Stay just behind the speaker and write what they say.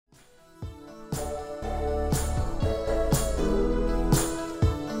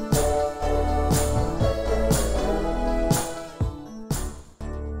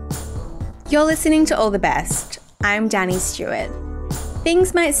You're listening to All the Best. I'm Danny Stewart.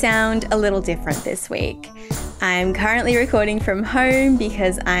 Things might sound a little different this week. I'm currently recording from home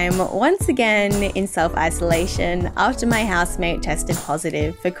because I'm once again in self-isolation after my housemate tested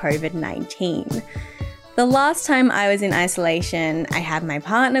positive for COVID-19. The last time I was in isolation, I had my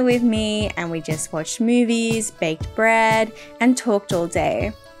partner with me and we just watched movies, baked bread, and talked all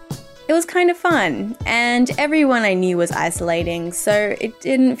day. It was kind of fun, and everyone I knew was isolating, so it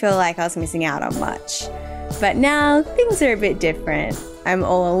didn't feel like I was missing out on much. But now, things are a bit different. I'm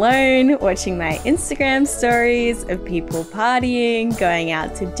all alone, watching my Instagram stories of people partying, going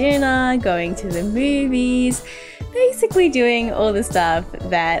out to dinner, going to the movies, basically doing all the stuff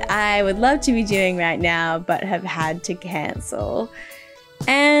that I would love to be doing right now but have had to cancel.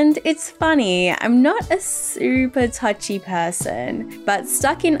 And it's funny, I'm not a super touchy person, but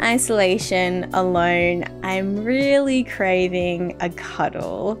stuck in isolation alone, I'm really craving a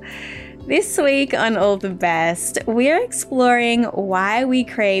cuddle. This week on All the Best, we're exploring why we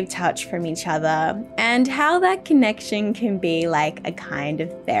crave touch from each other and how that connection can be like a kind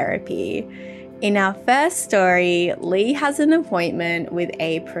of therapy. In our first story, Lee has an appointment with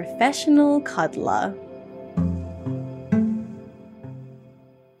a professional cuddler.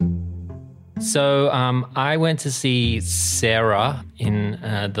 So I went to see Sarah in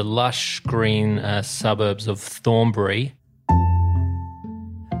the lush green suburbs of Thornbury.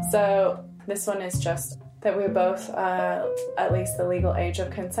 So this one is just that we're both at least the legal age of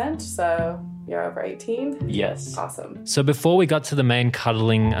consent, so you're over 18? Yes. Awesome. So before we got to the main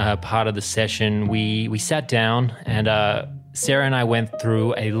cuddling part of the session, we sat down and Sarah and I went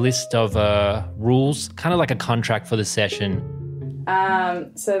through a list of rules, kind of like a contract for the session.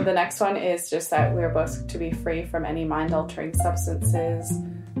 So the next one is just that we're both to be free from any mind-altering substances,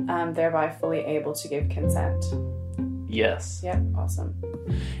 thereby fully able to give consent. Yes. Yep, awesome.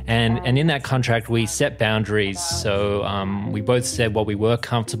 And in that contract, we set boundaries. So we both said what we were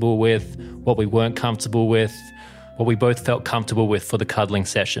comfortable with, what we weren't comfortable with, what we both felt comfortable with for the cuddling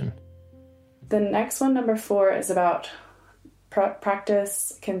session. The next one, number 4, is about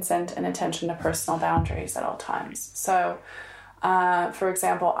practice, consent, and attention to personal boundaries at all times. So, for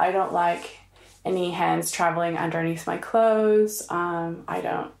example, I don't like any hands traveling underneath my clothes. I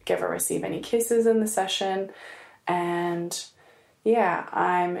don't give or receive any kisses in the session. And yeah,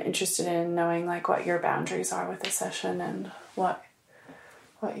 I'm interested in knowing like what your boundaries are with the session and what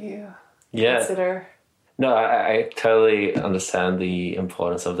you consider. No, I totally understand the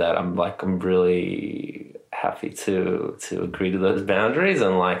importance of that. I'm really happy to agree to those boundaries,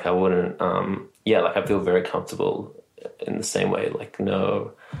 and like I wouldn't I feel very comfortable in the same way. Like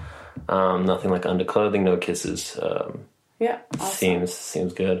no nothing like underclothing, no kisses. Awesome.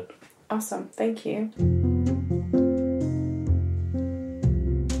 Seems good. Awesome. Thank you.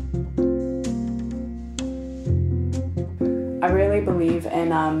 I really believe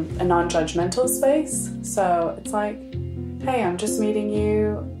in a non-judgmental space. So it's like, hey, I'm just meeting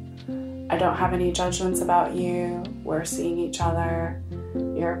you. I don't have any judgments about you. We're seeing each other.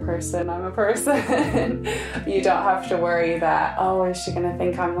 You're a person, I'm a person. You don't have to worry that, oh, is she going to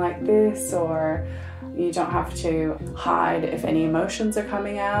think I'm like this? Or you don't have to hide if any emotions are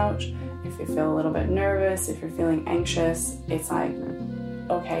coming out. If you feel a little bit nervous, if you're feeling anxious, it's like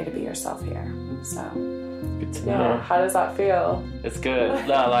okay to be yourself here. So good to know. How does that feel? It's good.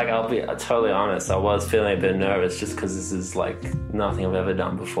 No, like I'll be totally honest. I was feeling a bit nervous just because this is like nothing I've ever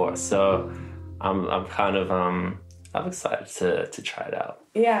done before. So I'm kind of I'm excited to try it out.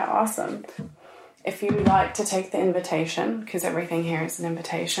 Yeah, awesome. If you'd like to take the invitation, because everything here is an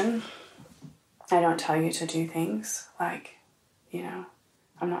invitation. I don't tell you to do things like,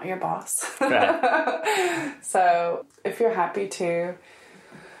 I'm not your boss. Right. So if you're happy to,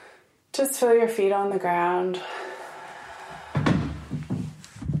 just feel your feet on the ground.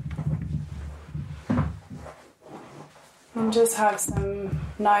 And just have some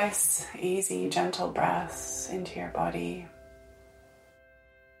nice, easy, gentle breaths into your body.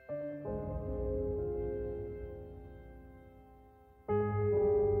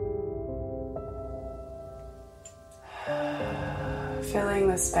 Filling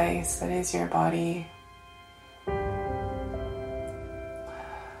the space that is your body,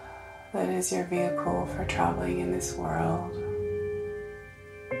 that is your vehicle for traveling in this world.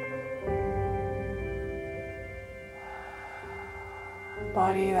 A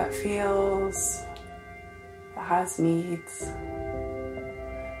body that feels, that has needs,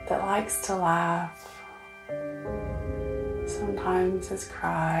 that likes to laugh, sometimes has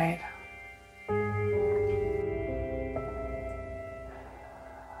cried.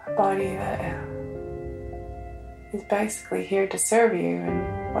 Body that is basically here to serve you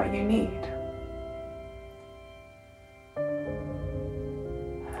and what you need.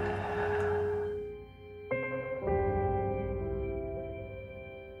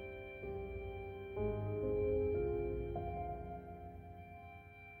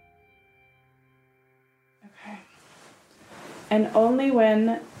 And only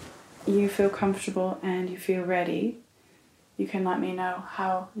when you feel comfortable and you feel ready, you can let me know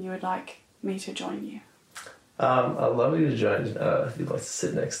how you would like me to join you. I'd love you to join if you'd like to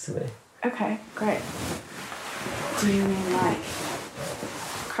sit next to me. Okay, great. Do you mean like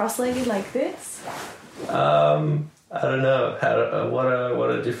cross-legged like this? I don't know. What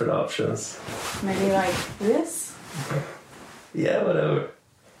are different options? Maybe like this? Yeah, whatever.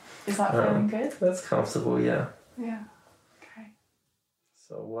 Is that feeling good? That's comfortable, yeah. Yeah. Okay.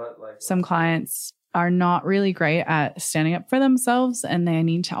 So what, like... Some clients are not really great at standing up for themselves, and they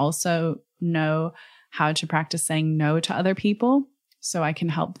need to also know how to practice saying no to other people. So I can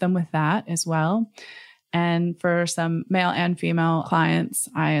help them with that as well. And for some male and female clients,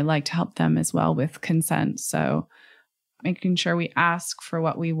 I like to help them as well with consent. So making sure we ask for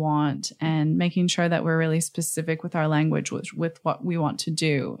what we want and making sure that we're really specific with our language, with what we want to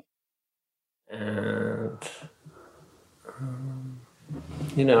do. And,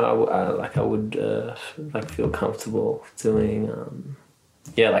 you know, I would feel comfortable doing, I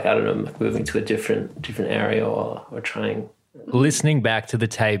don't know, like moving to a different area or trying. Listening back to the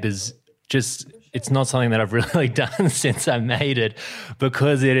tape is just, it's not something that I've really done since I made it,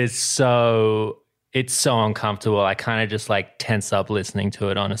 because it's so uncomfortable. I kind of just like tense up listening to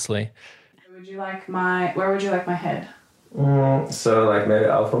it, honestly. Where would you like my head? So like maybe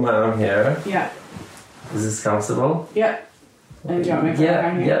I'll put my arm here. Yeah. Is this comfortable? Yeah. And do you want me to put my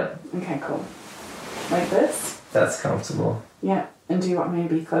arm here? Yeah. Okay, cool. Like this? That's comfortable. Yeah. And do you want me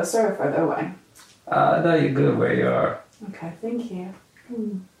to be closer or further away? No, you're good where you are. Okay, thank you.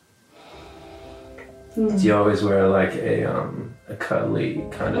 Do you always wear like a cuddly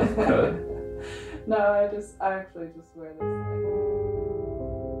kind of coat? No, I actually just wear this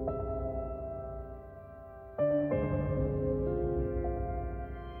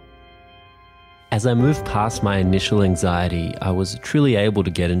As I moved past my initial anxiety, I was truly able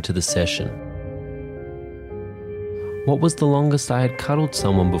to get into the session. What was the longest I had cuddled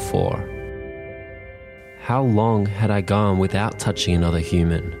someone before? How long had I gone without touching another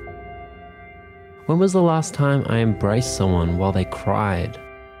human? When was the last time I embraced someone while they cried?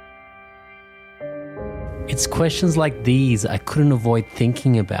 It's questions like these I couldn't avoid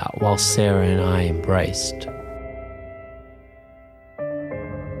thinking about while Sarah and I embraced.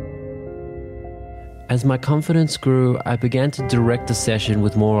 As my confidence grew, I began to direct the session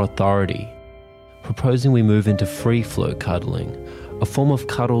with more authority, proposing we move into free flow cuddling, a form of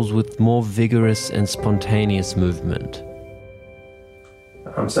cuddles with more vigorous and spontaneous movement.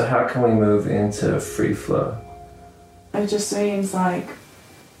 So how can we move into free flow? It just means like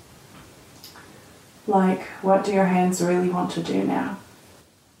what do your hands really want to do now?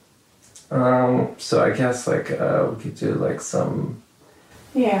 So I guess like we could do like some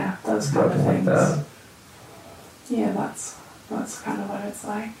those kind of like things. that. Yeah, that's kind of what it's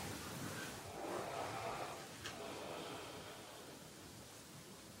like.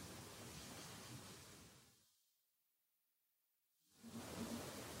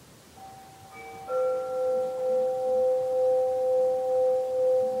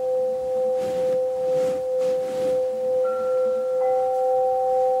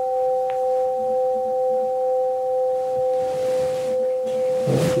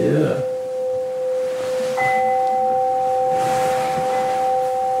 Yeah.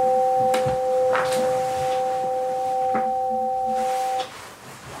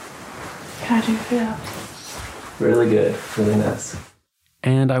 How do you feel? Really good. Really nice.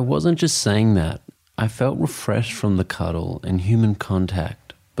 And I wasn't just saying that. I felt refreshed from the cuddle and human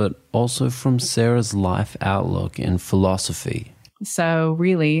contact, but also from Sarah's life outlook and philosophy. So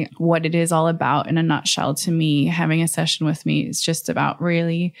really what it is all about in a nutshell to me, having a session with me is just about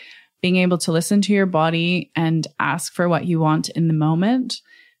really being able to listen to your body and ask for what you want in the moment.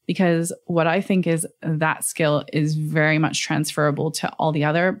 Because what I think is that skill is very much transferable to all the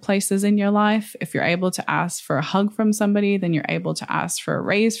other places in your life. If you're able to ask for a hug from somebody, then you're able to ask for a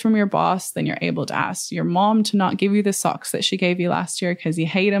raise from your boss. Then you're able to ask your mom to not give you the socks that she gave you last year because you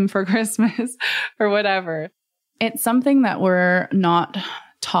hate them for Christmas or whatever. It's something that we're not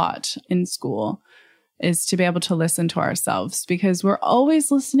taught in school, is to be able to listen to ourselves, because we're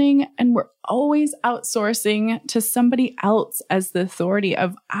always listening and we're always outsourcing to somebody else as the authority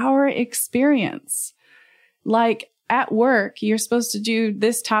of our experience. Like at work, you're supposed to do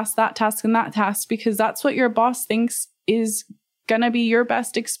this task, that task, and that task because that's what your boss thinks is going to be your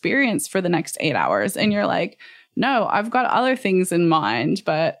best experience for the next 8 hours. And you're like, no, I've got other things in mind.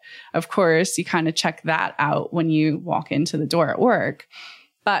 But of course, you kind of check that out when you walk into the door at work.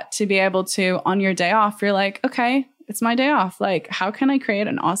 But to be able to, on your day off, you're like, okay, it's my day off. Like, how can I create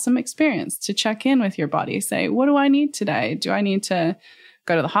an awesome experience to check in with your body? Say, what do I need today? Do I need to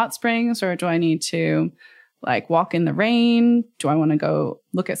go to the hot springs, or do I need to like walk in the rain? Do I want to go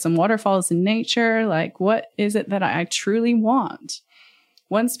look at some waterfalls in nature? Like, what is it that I truly want?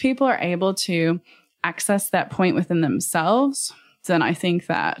 Once people are able to access that point within themselves, then I think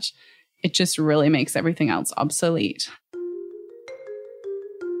that it just really makes everything else obsolete.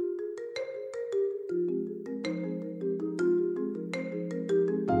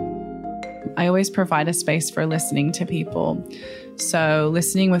 I always provide a space for listening to people. So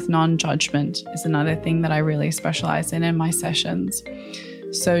listening with non-judgment is another thing that I really specialize in my sessions.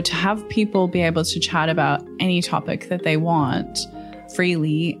 So to have people be able to chat about any topic that they want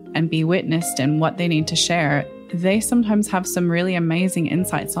freely and be witnessed in what they need to share, they sometimes have some really amazing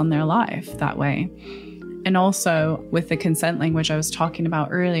insights on their life that way. And also with the consent language I was talking about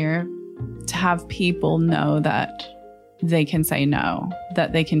earlier, to have people know that they can say no,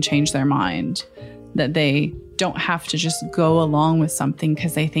 that they can change their mind, that they don't have to just go along with something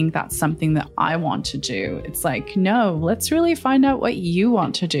because they think that's something that I want to do. It's like, no, let's really find out what you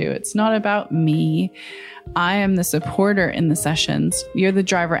want to do. It's not about me. I am the supporter in the sessions. You're the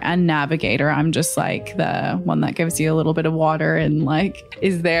driver and navigator. I'm just like the one that gives you a little bit of water and like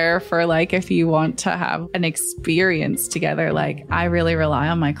is there for like if you want to have an experience together. Like, I really rely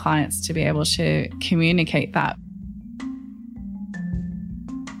on my clients to be able to communicate that.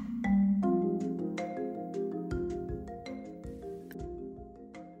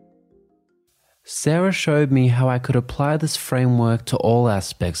 Sarah showed me how I could apply this framework to all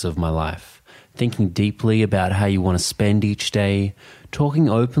aspects of my life, thinking deeply about how you want to spend each day, talking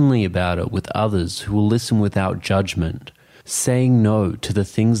openly about it with others who will listen without judgment, saying no to the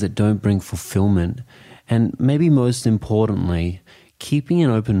things that don't bring fulfillment, and maybe most importantly, keeping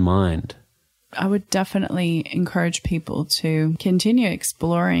an open mind. I would definitely encourage people to continue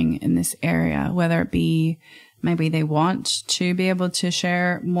exploring in this area, whether it be maybe they want to be able to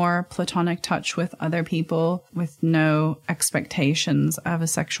share more platonic touch with other people with no expectations of a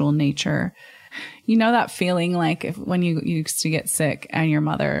sexual nature. You know that feeling like if, when you used to get sick and your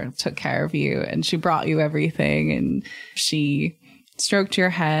mother took care of you and she brought you everything and she stroked your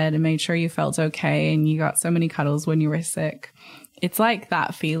head and made sure you felt okay and you got so many cuddles when you were sick. It's like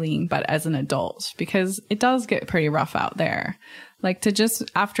that feeling, but as an adult, because it does get pretty rough out there. Like to just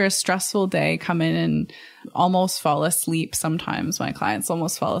after a stressful day come in and almost fall asleep. Sometimes my clients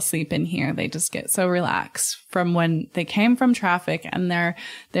almost fall asleep in here. They just get so relaxed from when they came from traffic and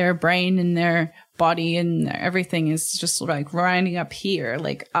their brain and their body and everything is just like grinding up here,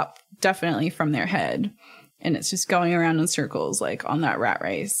 like up definitely from their head. And it's just going around in circles, like on that rat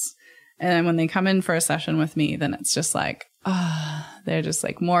race. And then when they come in for a session with me, then it's just like, they're just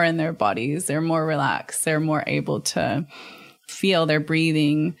like more in their bodies. They're more relaxed. They're more able to feel their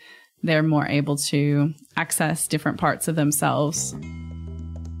breathing. They're more able to access different parts of themselves.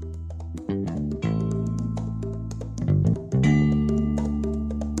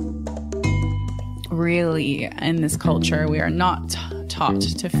 Really, in this culture, we are not taught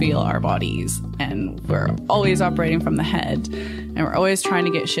to feel our bodies, and we're always operating from the head, and we're always trying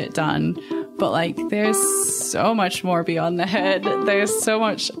to get shit done. But like, there's so much more beyond the head. There's so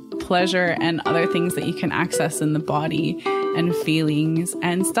much pleasure and other things that you can access in the body and feelings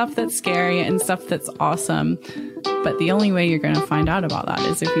and stuff that's scary and stuff that's awesome. But the only way you're going to find out about that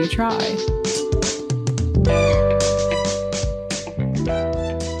is if you try.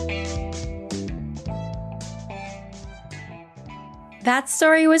 That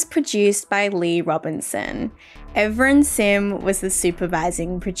story was produced by Lee Robinson. Everin Sim was the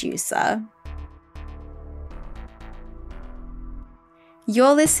supervising producer.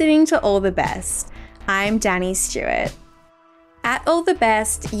 You're listening to All the Best. I'm Danny Stewart. At All the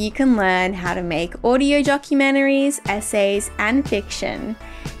Best, you can learn how to make audio documentaries, essays, and fiction.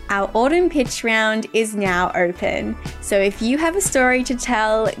 Our autumn pitch round is now open, so if you have a story to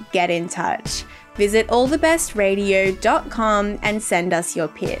tell, get in touch. Visit allthebestradio.com and send us your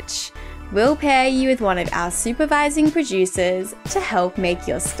pitch. We'll pair you with one of our supervising producers to help make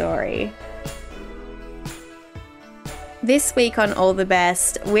your story. This week on All the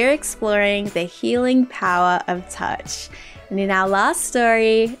Best, we're exploring the healing power of touch. And in our last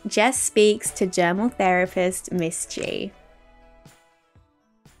story, Jess speaks to dermal therapist Miss G.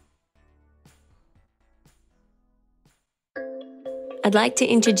 I'd like to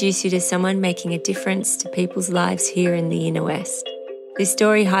introduce you to someone making a difference to people's lives here in the Inner West. This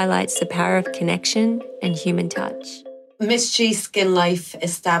story highlights the power of connection and human touch. Miss G Skin Life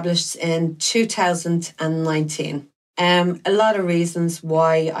established in 2019. A lot of reasons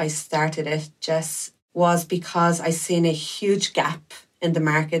why I started it. Jess was because I seen a huge gap in the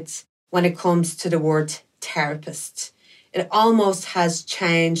market when it comes to the word therapist. It almost has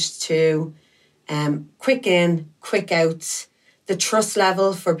changed to quick in, quick out. The trust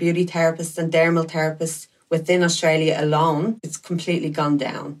level for beauty therapists and dermal therapists within Australia alone, it's completely gone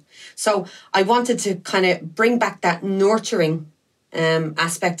down. So I wanted to kind of bring back that nurturing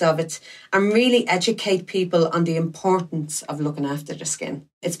aspect of it and really educate people on the importance of looking after their skin.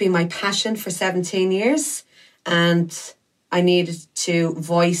 It's been my passion for 17 years and I needed to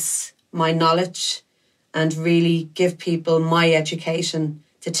voice my knowledge and really give people my education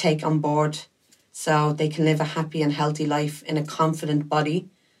to take on board so they can live a happy and healthy life in a confident body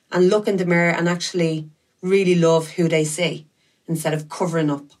and look in the mirror and actually really love who they see instead of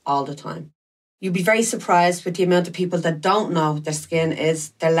covering up all the time. You'd be very surprised with the amount of people that don't know their skin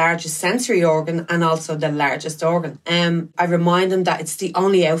is their largest sensory organ and also their largest organ. I remind them that it's the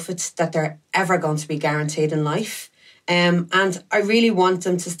only outfit that they're ever going to be guaranteed in life. And I really want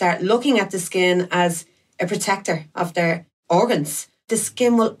them to start looking at the skin as a protector of their organs. The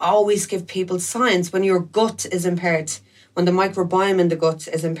skin will always give people signs. When your gut is impaired, when the microbiome in the gut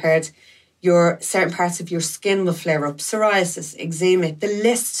is impaired, certain parts of your skin will flare up. Psoriasis, eczema, the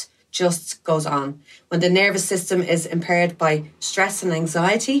list just goes on. When the nervous system is impaired by stress and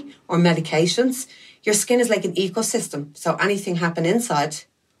anxiety or medications, your skin is like an ecosystem. So anything happen inside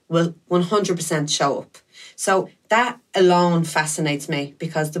will 100% show up. So that alone fascinates me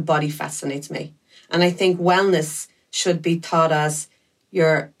because the body fascinates me. And I think wellness should be taught as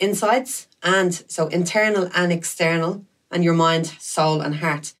your insides and so internal and external and your mind, soul and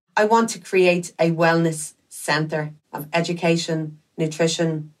heart. I want to create a wellness centre of education,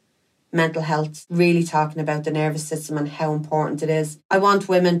 nutrition, mental health, really talking about the nervous system and how important it is. I want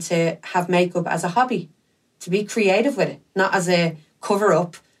women to have makeup as a hobby, to be creative with it, not as a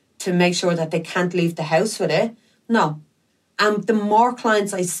cover-up to make sure that they can't leave the house with it. No. And the more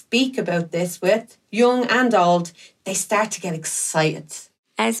clients I speak about this with, young and old, they start to get excited.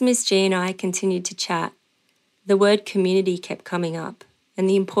 As Miss G and I continued to chat, the word community kept coming up and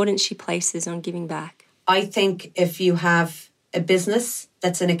the importance she places on giving back. I think if you have a business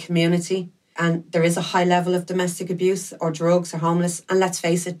that's in a community and there is a high level of domestic abuse or drugs or homeless, and let's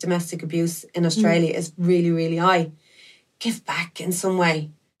face it, domestic abuse in Australia is really, really high. Give back in some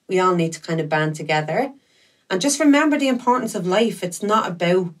way. We all need to kind of band together and just remember the importance of life. It's not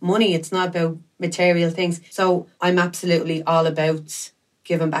about money. It's not about material things. So I'm absolutely all about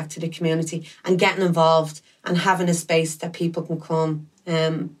giving back to the community and getting involved and having a space that people can come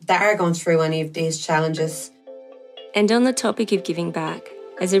that are going through any of these challenges. And on the topic of giving back,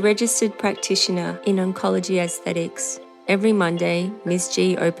 as a registered practitioner in oncology aesthetics, every Monday, Ms.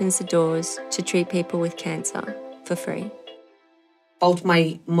 G opens the doors to treat people with cancer for free. Both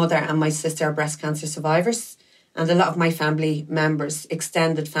my mother and my sister are breast cancer survivors, and a lot of my family members,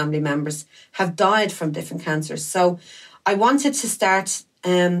 extended family members, have died from different cancers. So I wanted to start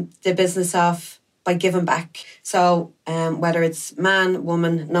the business off by giving back. So whether it's man,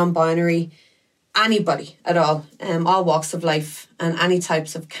 woman, non-binary, anybody at all walks of life and any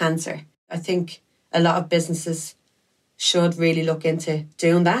types of cancer. I think a lot of businesses should really look into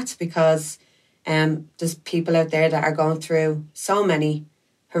doing that because there's people out there that are going through so many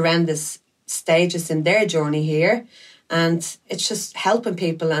horrendous stages in their journey here, and it's just helping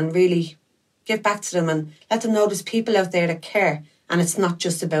people and really give back to them and let them know there's people out there that care and it's not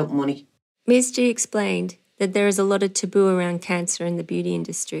just about money. Ms. G explained that there is a lot of taboo around cancer in the beauty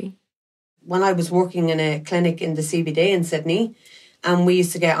industry. When I was working in a clinic in the CBD in Sydney and we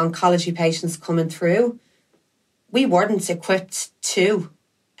used to get oncology patients coming through, we weren't equipped to.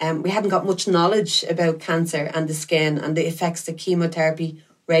 We hadn't got much knowledge about cancer and the skin and the effects that chemotherapy,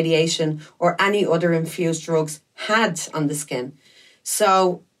 radiation or any other infused drugs had on the skin.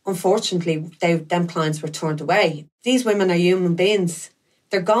 So unfortunately, them clients were turned away. These women are human beings.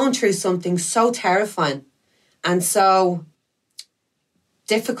 They're going through something so terrifying and so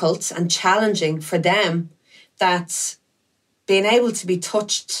difficult and challenging for them that being able to be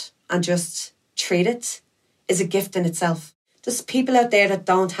touched and just treated is a gift in itself. There's people out there that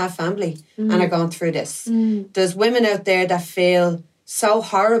don't have family and are going through this. There's women out there that feel so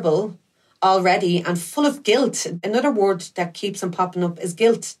horrible already and full of guilt. Another word that keeps on popping up is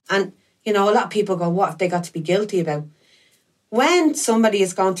guilt. And, you know, a lot of people go, what have they got to be guilty about? When somebody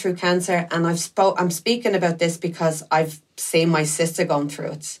has gone through cancer, and I'm speaking about this because I've seen my sister going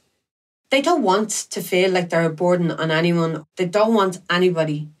through it, they don't want to feel like they're a burden on anyone. They don't want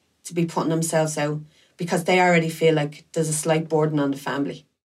anybody to be putting themselves out because they already feel like there's a slight burden on the family.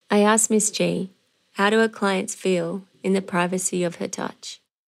 I asked Miss G, how do her clients feel in the privacy of her touch?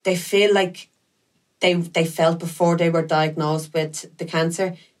 They feel like they felt before they were diagnosed with the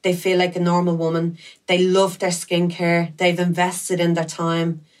cancer. They feel like a normal woman. They love their skincare. They've invested in their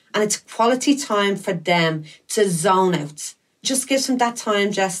time. And it's quality time for them to zone out. Just gives them that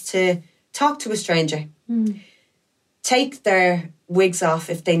time just to talk to a stranger. Take their wigs off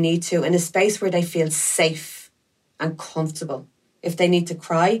if they need to in a space where they feel safe and comfortable. If they need to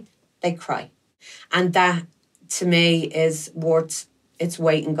cry, they cry. And that, to me, is worth its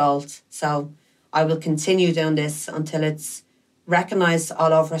weight in gold. So I will continue doing this until it's recognised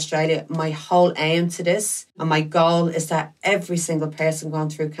all over Australia. My whole aim to this and my goal is that every single person going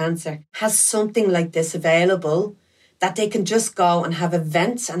through cancer has something like this available, that they can just go and have a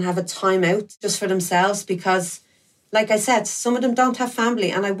vent and have a time out just for themselves, because, like I said, some of them don't have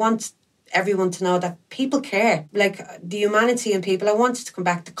family, and I want everyone to know that people care. Like, the humanity in people, I want it to come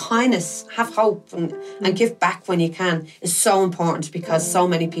back. The kindness, have hope and give back when you can is so important, because so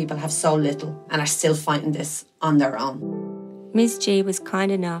many people have so little and are still fighting this on their own. Ms. G was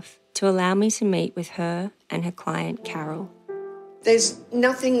kind enough to allow me to meet with her and her client, Carol. There's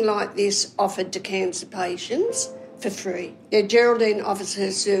nothing like this offered to cancer patients for free. Yeah, Geraldine offers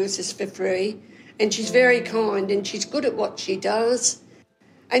her services for free, and she's very kind and she's good at what she does.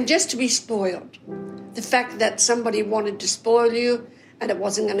 And just to be spoiled, the fact that somebody wanted to spoil you and it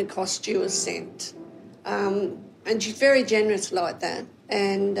wasn't going to cost you a cent. And she's very generous like that.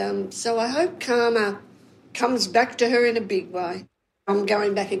 And so I hope karma comes back to her in a big way. I'm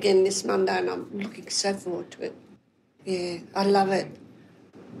going back again this Monday and I'm looking so forward to it. Yeah, I love it.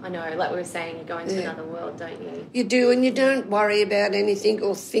 I know, like we were saying, you're going to another world, don't you? You do, and you don't worry about anything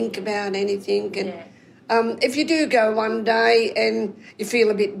or think about anything. And if you do go one day and you feel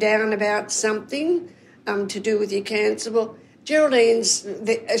a bit down about something to do with your cancer, well, Geraldine's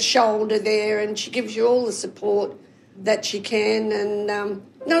a shoulder there and she gives you all the support that she can. And,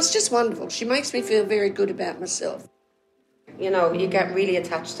 no, it's just wonderful. She makes me feel very good about myself. You know, you get really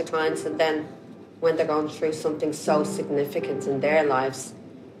attached to clients, and then when they're going through something so significant in their lives,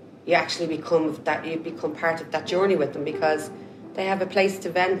 you actually become part of that journey with them, because they have a place to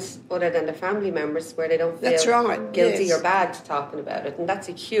vent other than their family members, where they don't feel guilty or bad talking about it. And that's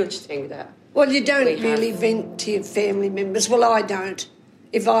a huge thing that Well, you don't really vent to your family members. Well, I don't.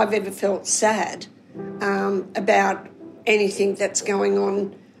 If I've ever felt sad about anything that's going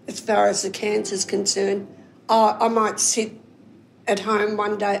on as far as the cancer's concerned, I might sit at home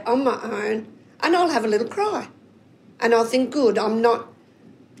one day on my own and I'll have a little cry. And I'll think, good, I'm not...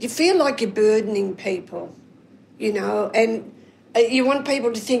 You feel like you're burdening people, you know, and you want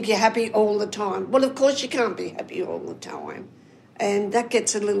people to think you're happy all the time. Well, of course you can't be happy all the time, and that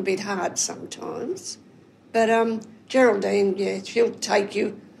gets a little bit hard sometimes. But Geraldine, yeah, she'll take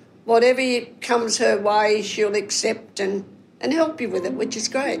you, whatever comes her way, she'll accept and help you with it, which is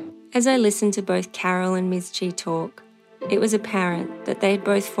great. As I listened to both Carol and Ms. G talk, it was apparent that they had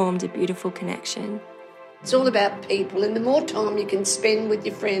both formed a beautiful connection. It's all about people, and the more time you can spend with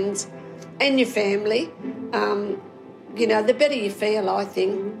your friends and your family, you know, the better you feel, I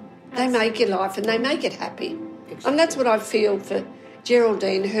think. They make your life and they make it happy. And that's what I feel for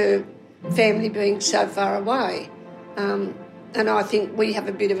Geraldine, her family being so far away. And I think we have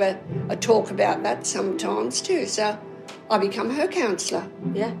a bit of a talk about that sometimes too. So I become her counsellor.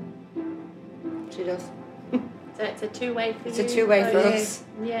 Yeah, she does. So it's a two-way for you? It's a two-way for us.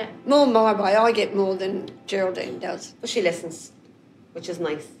 Yeah. More my way. I get more than Geraldine does. But she listens, which is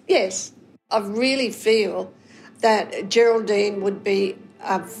nice. Yes. I really feel that Geraldine would be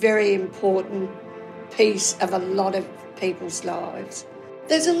a very important piece of a lot of people's lives.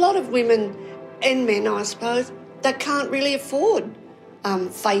 There's a lot of women and men, I suppose, that can't really afford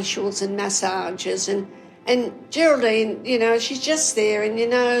facials and massages. And Geraldine, you know, she's just there, and, you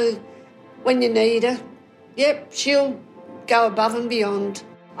know, when you need her, yep, she'll go above and beyond.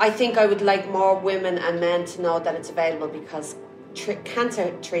 I think I would like more women and men to know that it's available, because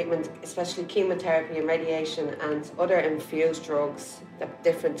cancer treatment, especially chemotherapy and radiation and other infused drugs that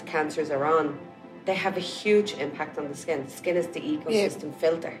different cancers are on, they have a huge impact on the skin. The skin is the ecosystem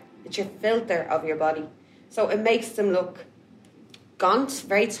filter. It's your filter of your body. So it makes them look gaunt,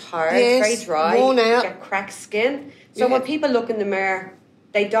 very tired, very dry, worn out. get cracked skin. So when people look in the mirror,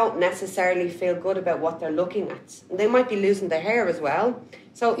 they don't necessarily feel good about what they're looking at. And they might be losing their hair as well.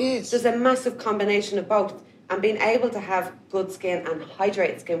 So there's a massive combination of both. And being able to have good skin and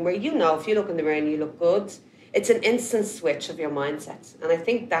hydrated skin, where, you know, if you look in the mirror and you look good, it's an instant switch of your mindset. And I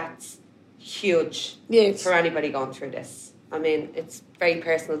think that's huge for anybody going through this. I mean, it's very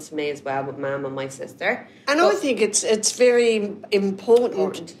personal to me as well, with Mum and my sister. And I think it's very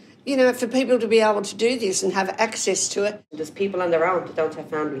important, you know, for people to be able to do this and have access to it. There's people on their own that don't have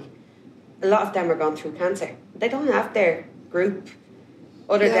family. a lot of them are going through cancer. They don't have their group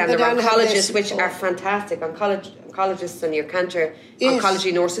other than their oncologists, which are fantastic. Oncologists and your cancer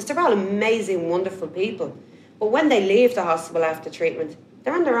oncology nurses, they're all amazing, wonderful people. But when they leave the hospital after treatment,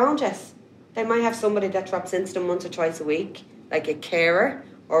 they're on their own, Jess. They might have somebody that drops into them once or twice a week, like a carer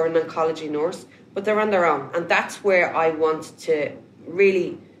or an oncology nurse, but they're on their own. And that's where I want to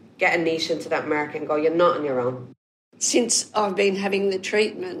really get a niche into that market and go, you're not on your own. Since I've been having the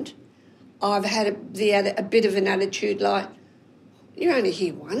treatment, I've had a bit of an attitude like, you're only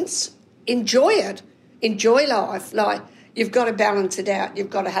here once. Enjoy it. Enjoy life. Like, you've got to balance it out. You've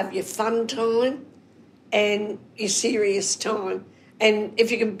got to have your fun time and your serious time. And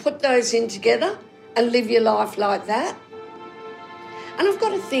if you can put those in together and live your life like that. And I've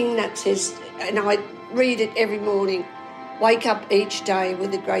got a thing that says, and I read it every morning, wake up each day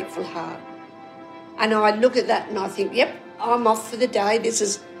with a grateful heart. And I look at that and I think, yep, I'm off for the day. This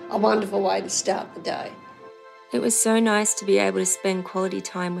is a wonderful way to start the day. It was so nice to be able to spend quality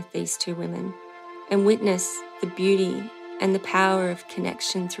time with these two women and witness the beauty and the power of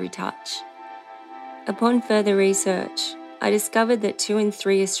connection through touch. Upon further research, I discovered that 2 in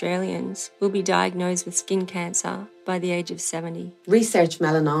 3 Australians will be diagnosed with skin cancer by the age of 70. Research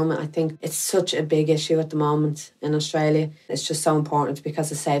melanoma, I think it's such a big issue at the moment in Australia. It's just so important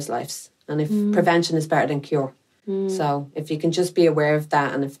because it saves lives. And if prevention is better than cure. So if you can just be aware of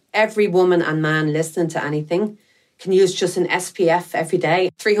that, and if every woman and man listening to anything can use just an SPF every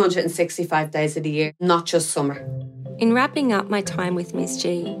day, 365 days of the year, not just summer. In wrapping up my time with Miss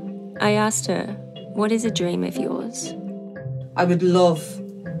G, I asked her, what is a dream of yours? I would love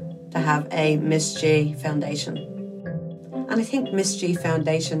to have a Miss G Foundation. And I think Miss G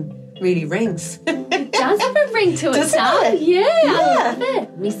Foundation really rings. It does have a ring to it, Doesn't it? Yeah, I love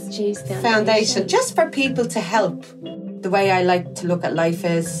it. Miss G's Foundation. Just for people to help. The way I like to look at life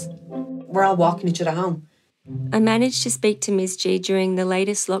is we're all walking each other home. I managed to speak to Ms. G during the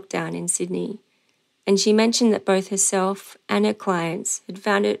latest lockdown in Sydney, and she mentioned that both herself and her clients had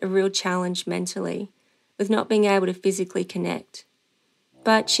found it a real challenge mentally with not being able to physically connect.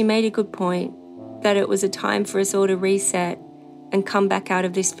 But she made a good point that it was a time for us all to reset and come back out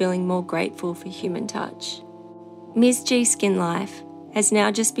of this feeling more grateful for human touch. Ms. G Skin Life has now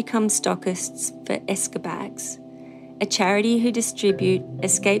just become stockists for Escabags, a charity who distribute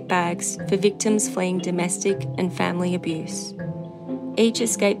escape bags for victims fleeing domestic and family abuse. Each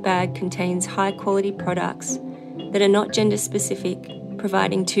escape bag contains high-quality products that are not gender-specific,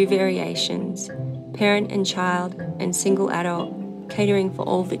 providing 2 variations, parent and child and single adult, catering for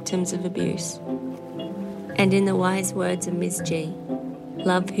all victims of abuse. And in the wise words of Ms. G,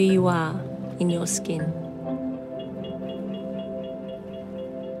 love who you are in your skin.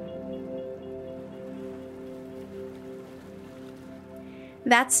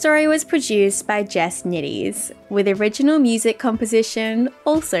 That story was produced by Jess Nitties, with original music composition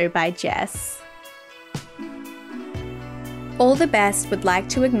also by Jess. All the Best would like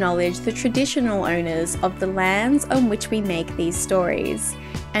to acknowledge the traditional owners of the lands on which we make these stories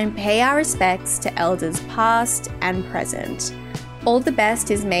and pay our respects to elders past and present. All the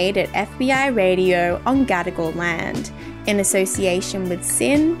Best is made at FBI Radio on Gadigal land in association with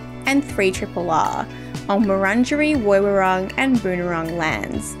SYN and 3RRR on Wurundjeri, Woiwurrung and Boonwurrung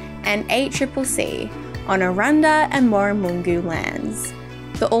lands, and 8CCC on Arunda and Moramungu lands.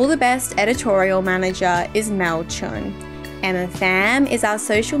 The All the Best editorial manager is Mel Chun. Emma Pham is our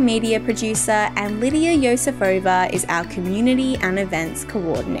social media producer, and Lydia Yosefova is our community and events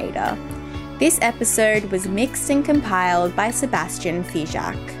coordinator. This episode was mixed and compiled by Sebastian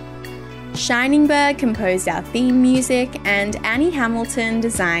Fijak. Shiningberg composed our theme music, and Annie Hamilton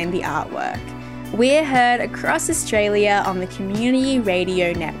designed the artwork. We're heard across Australia on the Community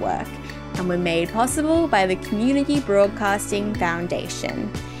Radio Network, and were made possible by the Community Broadcasting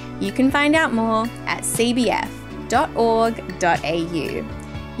Foundation. You can find out more at cbf.org.au.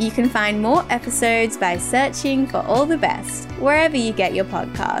 You can find more episodes by searching for All the Best wherever you get your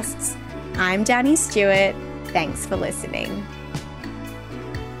podcasts. I'm Danny Stewart. Thanks for listening.